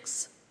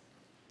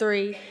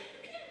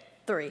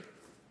 633.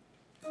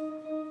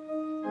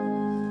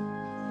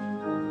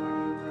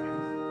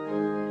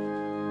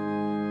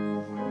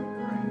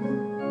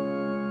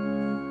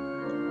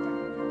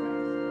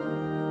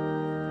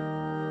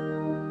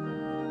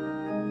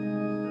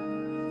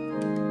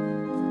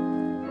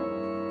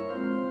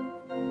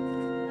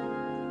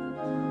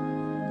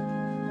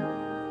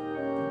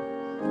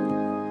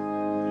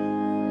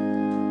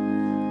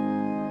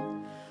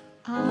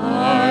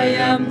 I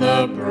am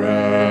the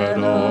bread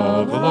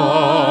of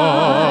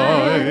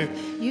life.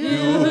 You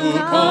who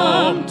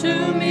come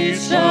to me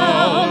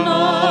shall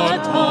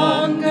not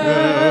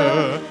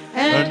hunger,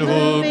 and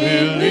who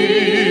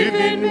believe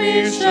in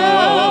me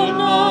shall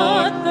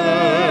not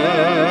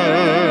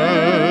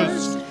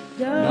thirst.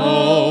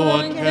 No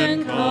one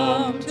can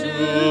come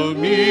to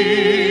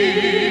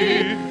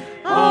me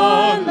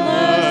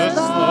unless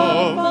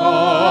the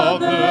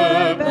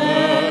Father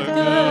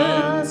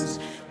beckons,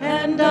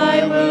 and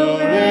I will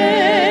raise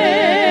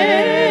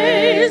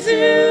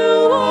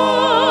you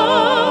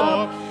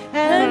up,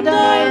 and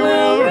I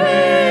will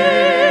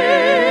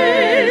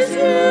raise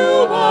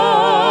you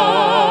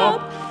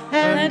up,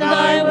 and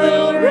I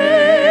will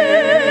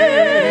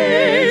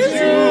raise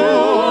you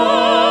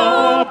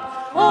up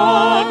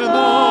on the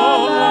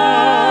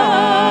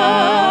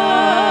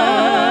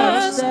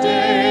last day.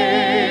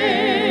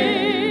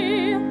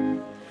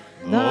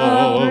 The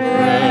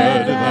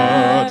bread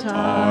that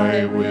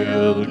I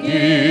will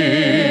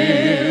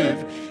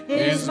give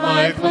is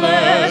my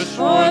flesh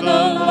for the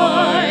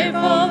life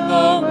of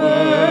the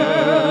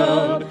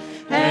world.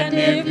 And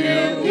if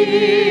you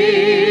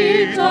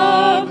eat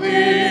of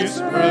this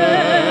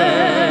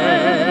bread,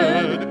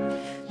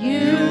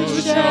 you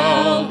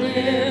shall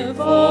live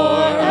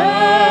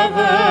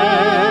forever.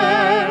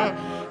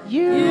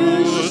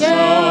 You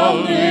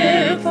shall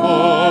live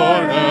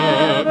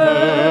forever.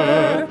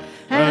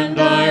 And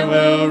I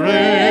will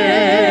raise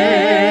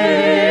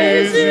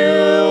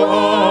you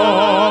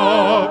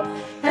up,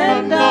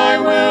 and I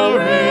will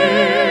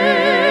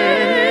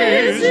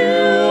raise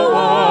you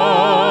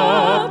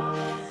up,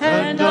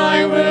 and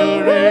I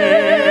will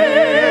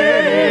raise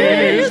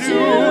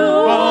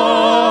you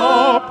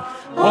up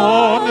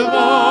on the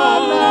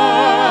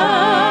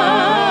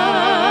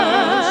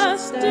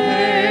last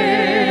day.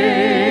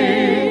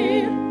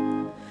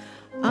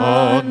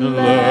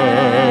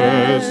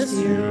 Unless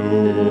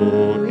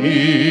you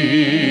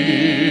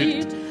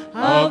eat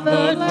of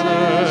the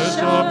flesh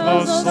of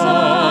the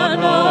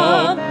Son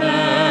of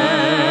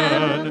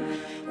Man,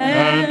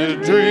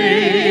 and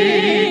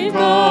drink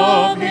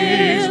of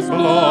his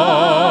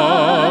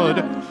blood,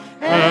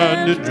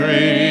 and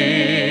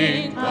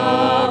drink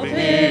of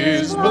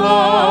his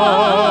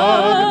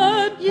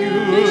blood,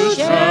 you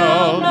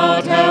shall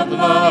not have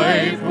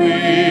life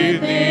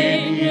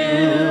within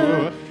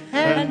you,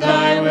 and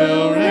I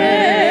will raise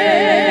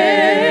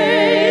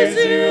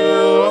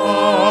you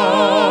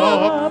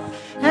up,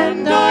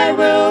 and I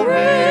will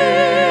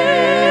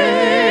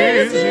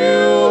raise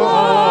you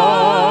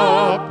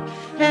up,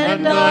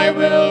 and I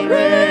will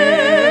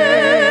raise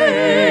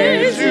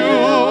you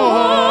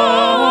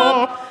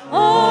up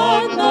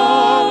on the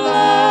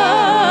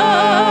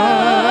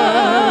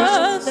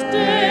last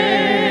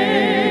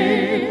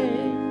day.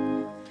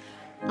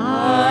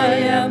 I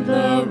am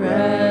the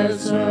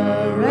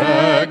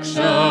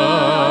resurrection.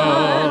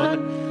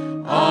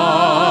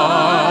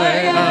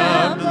 I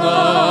am the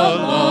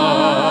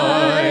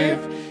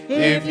life.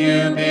 If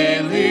you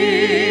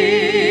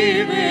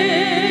believe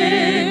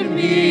in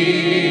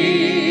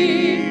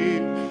me,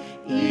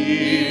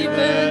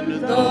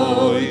 even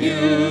though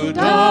you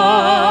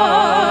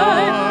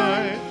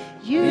die,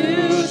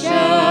 you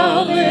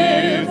shall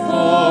live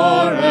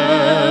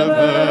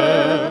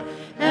forever,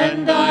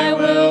 and I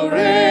will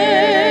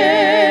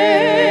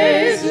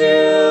raise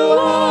you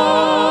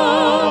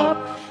up,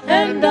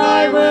 and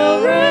I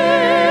will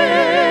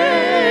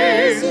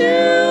raise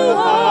you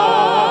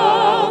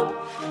up,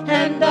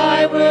 and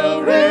I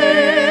will raise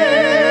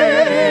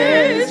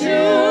you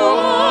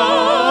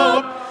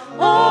up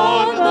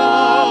on the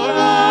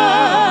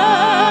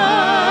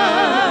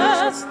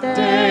last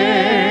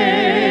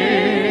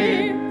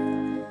day.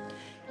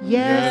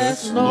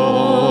 Yes,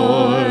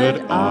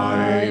 Lord,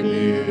 I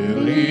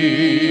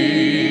believe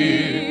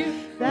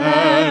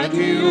that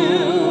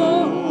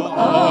you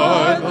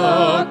are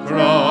the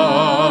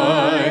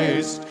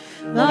Christ,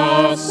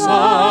 the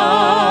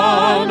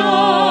Son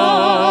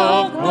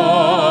of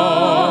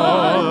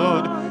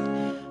God,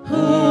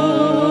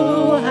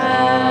 who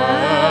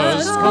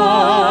has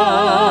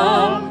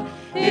come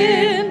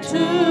into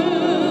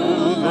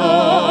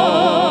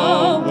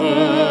the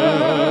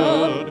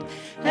world,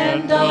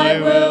 and I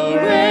will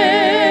raise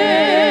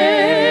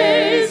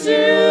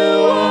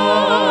you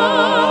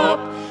up,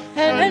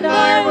 and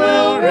I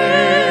will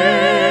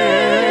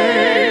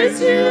raise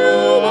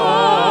you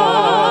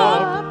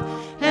up,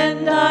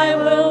 and I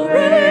will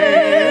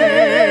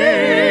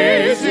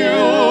raise you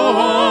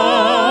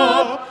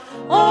up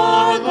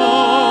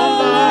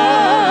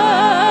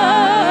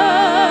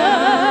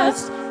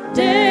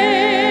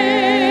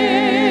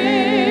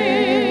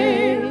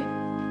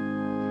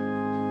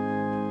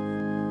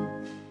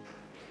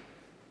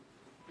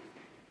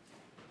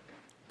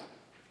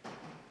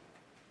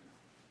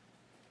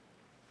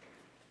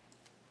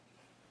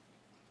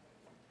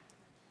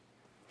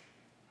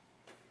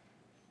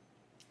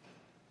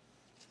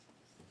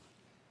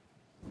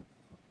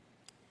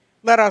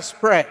Let us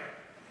pray.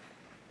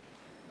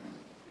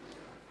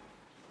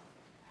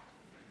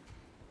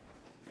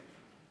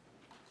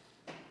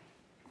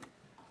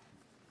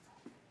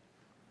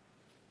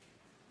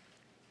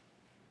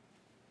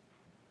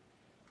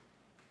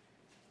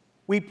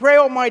 We pray,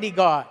 Almighty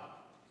God,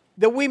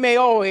 that we may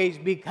always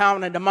be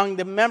counted among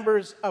the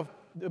members of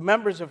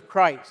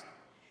Christ,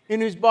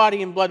 in whose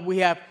body and blood we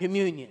have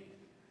communion,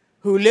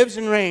 who lives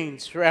and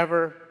reigns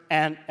forever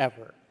and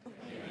ever.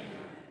 Amen.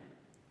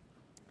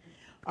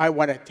 I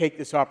want to take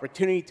this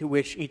opportunity to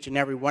wish each and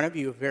every one of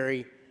you a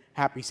very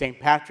happy St.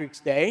 Patrick's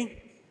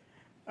Day.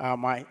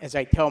 As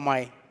I tell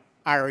my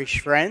Irish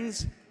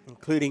friends,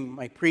 including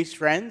my priest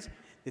friends,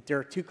 that there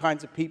are two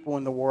kinds of people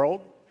in the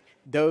world.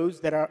 Those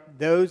that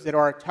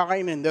are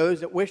Italian and those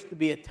that wish to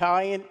be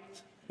Italian.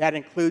 That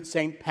includes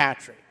St.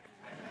 Patrick.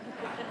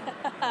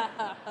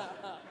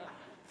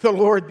 The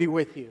Lord be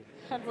with you.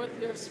 And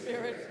with your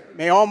spirit.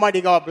 May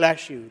Almighty God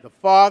bless you, the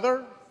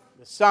Father,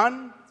 the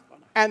Son,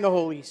 and the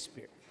Holy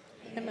Spirit.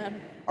 Amen.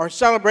 Our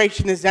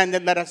celebration is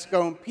ended. Let us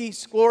go in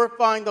peace,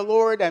 glorifying the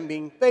Lord and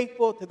being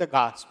faithful to the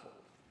gospel.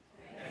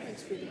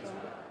 Thanks be to God.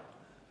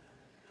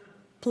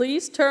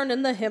 Please turn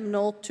in the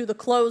hymnal to the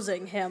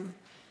closing hymn,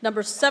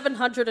 number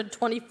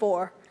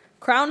 724,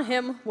 Crown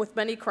Him with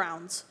Many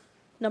Crowns,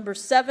 number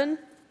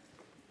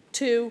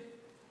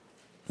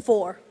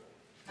 724.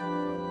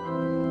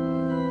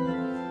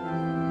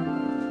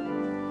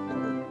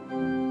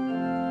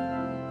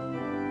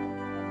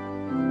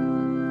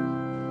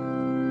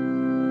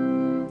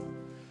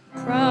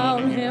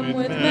 Crown Him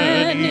with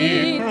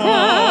many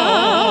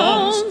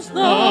crowns, the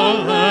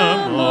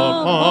Lamb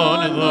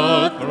upon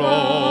the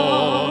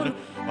throne.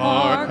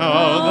 Hark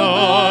how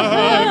the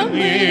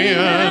heavenly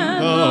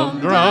anthem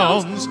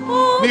drowns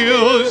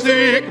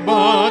music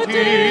but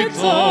its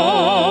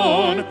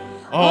own.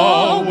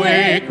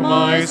 Awake,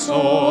 my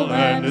soul,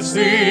 and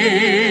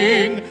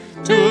sing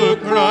to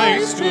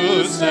Christ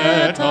who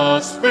set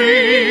us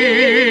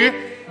free,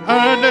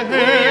 and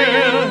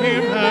hail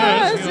Him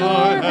as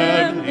your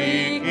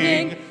heavenly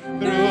King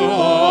through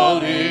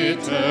all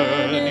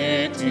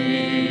eternity.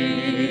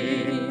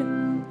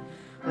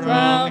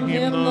 Crown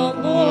Him the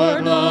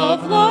Lord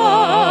of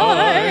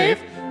life,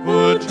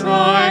 who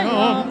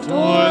triumphed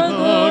o'er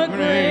the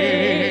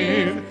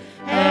grave,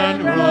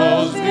 and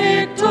rose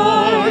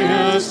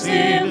victorious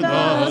in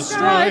the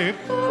strife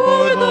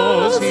for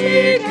those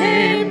He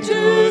came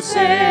to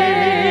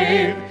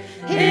save.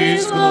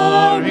 His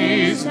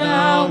glories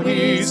now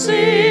we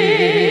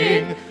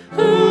sing,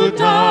 who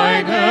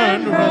died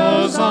and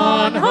rose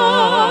on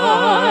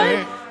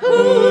high,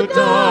 who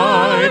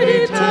died